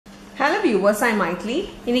Hello viewers, I am Maitli.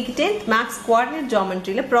 இன்னைக்கு 10th Maths Coordinate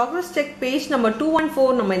Geometry ல progress check page number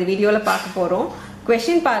 214 நம்ம இந்த வீடியோல பார்க்க போறோம்.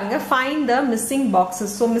 Question பாருங்க, find the missing boxes.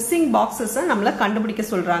 So missing boxes நம்மள கண்டுபிடிக்க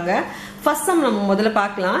சொல்றாங்க. First sum நம்ம முதல்ல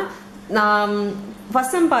பார்க்கலாம்.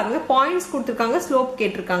 First sum பாருங்க, points கொடுத்திருக்காங்க, slope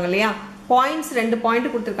கேட்டிருக்காங்க இல்லையா? Points ரெண்டு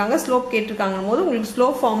பாயிண்ட் கொடுத்திருக்காங்க, slope கேட்டிருக்காங்கம்போது உங்களுக்கு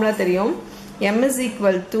slope formula தெரியும். M is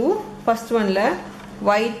equal to first one ல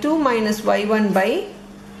y2 minus y1 by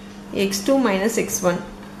x2 minus x1.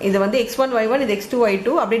 இது வந்து x1 y1 இது x2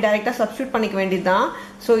 y2 அப்படியே டைரக்ட்டா சப்ஸ்டிட்யூட் பண்ணிக்க வேண்டியதுதான்.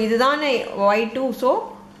 சோ இதுதான் y2, so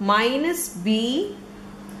minus b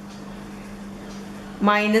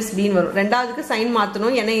minus b ன்னு வரும். ரெண்டாவதுக்கு சைன்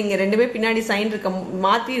மாத்தணும். ஏன்னா இங்க ரெண்டுமே பின்னாடி சைன் இருக்க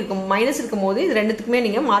மாத்தி இருக்கும், மைனஸ் இருக்கும்போது இது ரெண்டுத்துக்குமே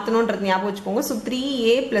நீங்க மாத்தணும்ன்றது ஞாபகம் வச்சுக்கோங்க. சோ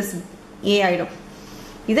 3a plus a ஆயிடும்.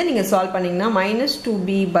 இதை நீங்க சால்வ் பண்ணீங்கன்னா minus 2b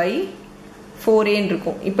by 4a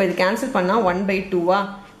இருக்கும். இப்போ இது கேன்சல் பண்ணா 1 by 2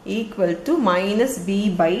 equal to minus b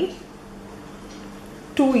by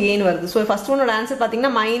 2a ன்னு வருது. So first one ஓட ஆன்சர் பாத்தீங்கன்னா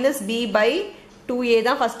minus b by 2a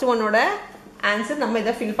தான் first one ஓட ஆன்சர். நம்ம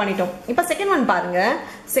இத ஃபில் பண்ணிட்டோம். இப்போ செகண்ட் ஒன் பாருங்க.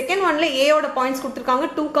 செகண்ட் ஒன்ல a ஓட பாயிண்ட்ஸ் கொடுத்திருக்காங்க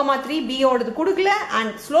 2,3, b ஓடது கொடுக்கல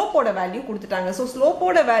and ஸ்லோப் ஓட வேல்யூ கொடுத்துட்டாங்க. சோ ஸ்லோப்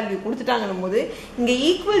ஓட வேல்யூ கொடுத்துட்டாங்கன்னும்போது இங்க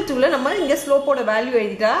ஈக்குவல் டு ல நம்ம இங்க ஸ்லோப் ஓட வேல்யூ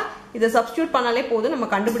எழுதிட்டா இத சப்ஸ்டிட்யூட் பண்ணாலே போதும், நம்ம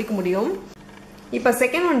கண்டுபிடிக்க முடியும். இப்போ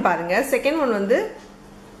செகண்ட் ஒன் பாருங்க. செகண்ட் ஒன் வந்து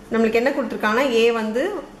நமக்கு என்ன கொடுத்திருக்காங்கன்னா a வந்து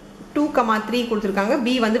 2,3 கொடுத்திருக்காங்க,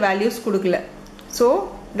 b வந்து வேல்யூஸ் கொடுக்கல. சோ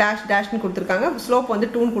dash dash னு கொடுத்திருக்காங்க, ஸ்லோப் வந்து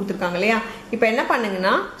 2 னு கொடுத்திருக்காங்க இல்லையா? இப்போ என்ன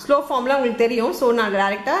பண்ணுங்கன்னா ஸ்லோப் ஃபார்முலா உங்களுக்கு தெரியும். சோ நான்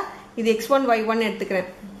டைரக்ட்டா இது x1 y1 எடுத்துக்கிறேன்.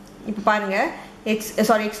 இப்போ பாருங்க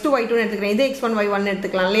x2 y2 னு எடுத்துக்கிறேன். இது x1 y1 னு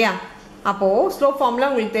எடுத்துக்கலாம் இல்லையா? அப்போ ஸ்லோப் ஃபார்முலா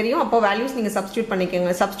உங்களுக்கு தெரியும். அப்போ வேல்யூஸ் நீங்க சப்ஸ்டிட்யூட்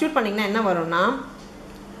பண்ணிக்கோங்க. சப்ஸ்டிட்யூட் பண்ணீங்கன்னா என்ன வரும்னா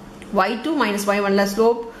y2 minus y1 ல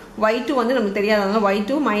ஸ்லோப் y2 வந்து நமக்கு தெரியாதனால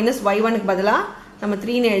y2 minus y1 க்கு பதிலா நம்ம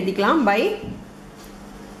 3 னு எழுதிக்கலாம் by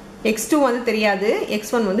x2 வந்து தெரியாது,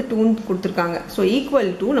 x1 வந்து 2 னு கொடுத்திருக்காங்க. சோ ஈக்குவல்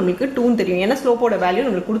டு நமக்கு 2 னு தெரியும். ஏன்னா ஸ்லோப்போட வேல்யூ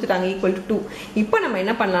நமக்கு கொடுத்துட்டாங்க ஈக்குவல் டு 2. இப்போ நம்ம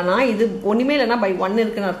என்ன பண்ணலாம்னா இது ஒண்ணுமே இல்லனா by 1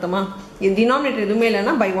 இருக்குன்னு அர்த்தமா? இது டினாமினேட்டர் எதுவுமே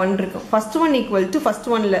இல்லனா by 1 இருக்கும். First one equal to first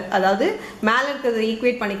ஒன்ல, அதாவது மேல இருக்கிறத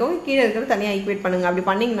ஈக்குவேட் பண்ணிக்கோங்க, கீழ இருக்கிறத தனியா ஈக்குவேட் பண்ணுங்க. அப்படி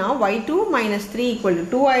பண்ணீங்கன்னா y2 minus 3 equal to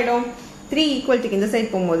 2 ஆயிடும். 3 equal to இந்த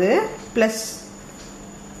சைடு போகும்போது plus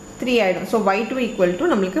 3 ஆயிடும். சோ y2 equal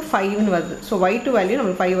to நமக்கு 5 னு வருது. சோ y2 வேல்யூ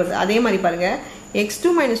நமக்கு 5 வருது. அதே மாதிரி பாருங்க x2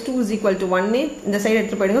 minus 2 is equal to 1 இந்த சைடு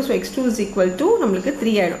எடுத்து போயிடுங்க. So x2 is equal to நமக்கு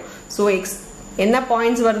 3 ஆயிடும். சோ என்ன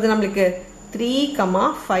பாயிண்ட்ஸ் வருது நமக்கு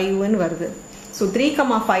 3,5 ன்னு வருது. சோ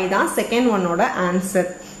 3,5 தான் செகண்ட் ஒன்னோட ஆன்சர்.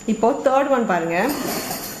 இப்போ தேர்ட் ஒன் பாருங்க.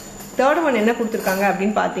 தேர்ட் ஒன் என்ன கொடுத்திருக்காங்க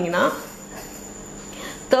அப்படினு பாத்தீங்கன்னா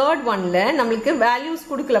தேர்ட் ஒன்ல நமக்கு வேல்யூஸ்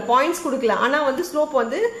கொடுக்கல, பாயிண்ட்ஸ் கொடுக்கல. ஆனா வந்து ஸ்லோப்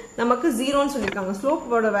வந்து நமக்கு 0 ன்னு சொல்லிருக்காங்க.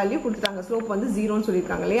 ஸ்லோப்போட வேல்யூ கொடுத்துட்டாங்க. ஸ்லோப் வந்து 0 ன்னு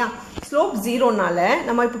சொல்லிருக்காங்க இல்லையா? ஸ்லோப் 0னால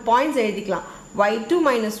நம்ம இப்போ பாயிண்ட்ஸ் எழுதிக்கலாம். y2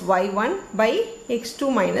 minus y1 by x2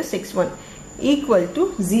 minus x1 equal to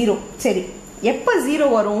 0. சரி, எப்ப 0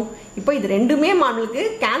 வரும்? இப்போ இது ரெண்டுமே நமக்கு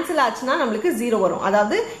கேன்சல் ஆச்சுன்னா நமக்கு 0 வரும்.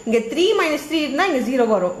 அதாவது இங்க 3 minus 3 இருந்தா இங்க 0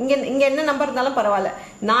 வரும். இங்க என்ன நம்பர் இருந்தாலும் பரவாயில்ல.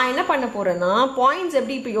 நான் என்ன பண்ண போறேன்னா பாயிண்ட்ஸ்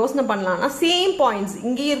எப்படி இப்போ யோசனை பண்ணலாம்னா சேம் பாயிண்ட்ஸ்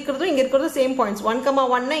இங்க இருக்கிறதும் சேம் பாயிண்ட்ஸ்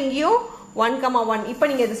 1,1 இங்கேயும் 1,1. இப்போ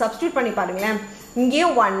நீங்க இதை சப்ஸ்டிட்யூட் பண்ணி பாருங்களேன்.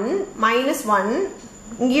 இங்கேயும் 1 minus 1,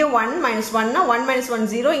 இங்கேயும் 1 minus 1 னா 1 minus 1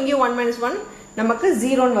 0, இங்கேயும் 1 minus 1 நமக்கு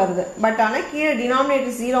 0 ன்னு வருது. பட் ஆனா கீழே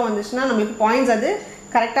டினாமினேட்டர் 0 வந்துச்சுன்னா நமக்கு பாயிண்ட்ஸ் அது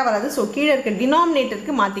கரெக்டா வராது. சோ கீழே இருக்க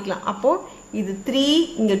டினாமினேட்டருக்கு மாத்திக்கலாம். அப்போ இது 3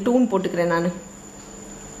 இங்க 2 ன்னு போட்டுக்கிறேன் நான்.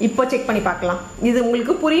 இப்போ செக் பண்ணி பார்க்கலாம். இது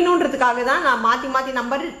உங்களுக்கு புரியணும்ன்றதுக்காக தான் நான் மாத்தி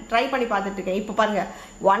நம்பர் ட்ரை பண்ணி பார்த்துட்டு இருக்கேன். இப்போ பாருங்க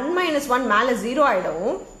 1 minus 1 மேல 0 ஆயிடும்.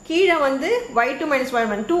 கீழே வந்து y2 minus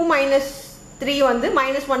y1 2 minus 3 வந்து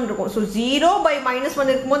 -1 இருக்கும். சோ 0 by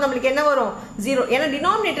 -1 இருக்கும்போது நமக்கு என்ன வரும்? 0. ஏன்னா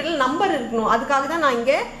டினாமினேட்டர்ல நம்பர் இருக்கணும். அதுக்காக தான் நான்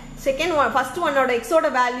இங்க செகண்ட் ஒன் ஃபர்ஸ்ட் ஒன்னோட x ஓட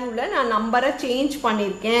வேல்யூல நான் நம்பரை சேஞ்ச்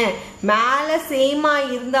பண்ணிருக்கேன். மேல சேமா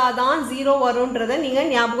இருந்தாதான் 0 வரும்ன்றத நீங்க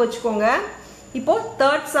ஞாபகம் வச்சுக்கோங்க. இப்போ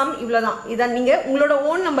தேர்ட் சம் இவ்வளவுதான். இத நீங்க உங்களோட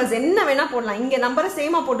ஓன் நம்பர்ஸ் என்ன வேணா போடலாம். இங்க நம்பரை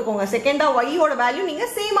சேமா போட்டுக்கோங்க. செகண்டா y ஓட வேல்யூ நீங்க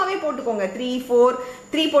சேமாவே போட்டுக்கோங்க. 3 4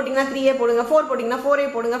 3 போடிங்கனா 3a போடுங்க, 4 போடிங்கனா 4a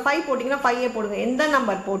போடுங்க, 5 போடிங்கனா 5a போடுங்க. எந்த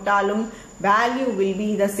நம்பர் போட்டாலும் value will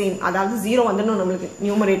be the same. அதாவது 0 வந்துடணும் நமக்கு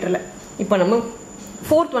நியூமரேட்டர்ல. இப்போ நம்ம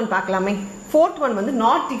ஃபோர்த் ஒன் பார்க்கலாமே. ஃபோர்த் ஒன் வந்து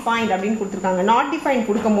not defined அப்படின்னு கொடுத்திருக்காங்க. not defined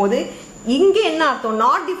கொடுக்கும்போது இங்க என்ன அர்த்தம்?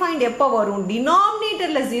 not defined எப்ப வரும்?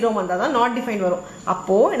 டினாமினேட்டர்ல 0 வந்தாதான் not defined வரும்.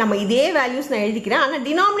 அப்போ நம்ம இதே வேல்யூஸ் நான் எழுதிக்கிறேன். ஆனா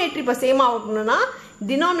டினாமினேட்டர் இப்ப சேமா ஆகணும்னா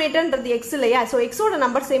டினாமினேட்டர்ன்றது x இல்லையா? சோ x ஓட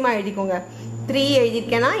நம்பர் சேமா எழுதிக்கோங்க. 3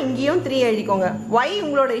 எழுதிருக்கேன்னா இங்கேயும் 3 எழுதிக்கோங்க. y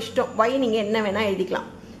உங்களோட இஷ்டம். y நீங்க என்ன வேணா எழுதிக்கலாம்.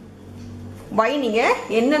 y நீங்க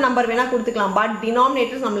என்ன நம்பர் வேணா கொடுத்துக்கலாம். பட்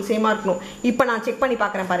டினாமினேட்டர்ஸ் நமக்கு சேமா இருக்கணும். இப்போ நான் செக் பண்ணி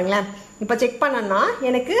பார்க்கறேன் பாருங்களேன். இப்போ செக் பண்ணனா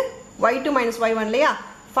எனக்கு y2 minus y1 இல்லையா?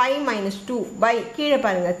 5 minus 2 by கீழே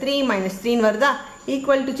பாருங்க 3 minus 3 ன்னு வருதா?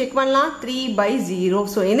 equal to check பண்ணலாம் 3/0.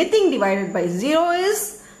 So anything divided by 0 is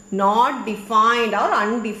not defined or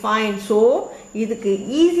undefined. So இதுக்கு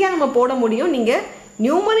ஈஸியா நம்ம போட முடியும். நீங்க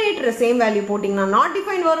numerator same value போட்டிங்கனா not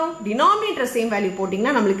defined வரும், denominator same value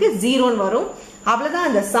போட்டிங்கனா நமக்கு 0 வரும். அவ்வளவுதான்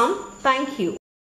இந்த sum. Thank you.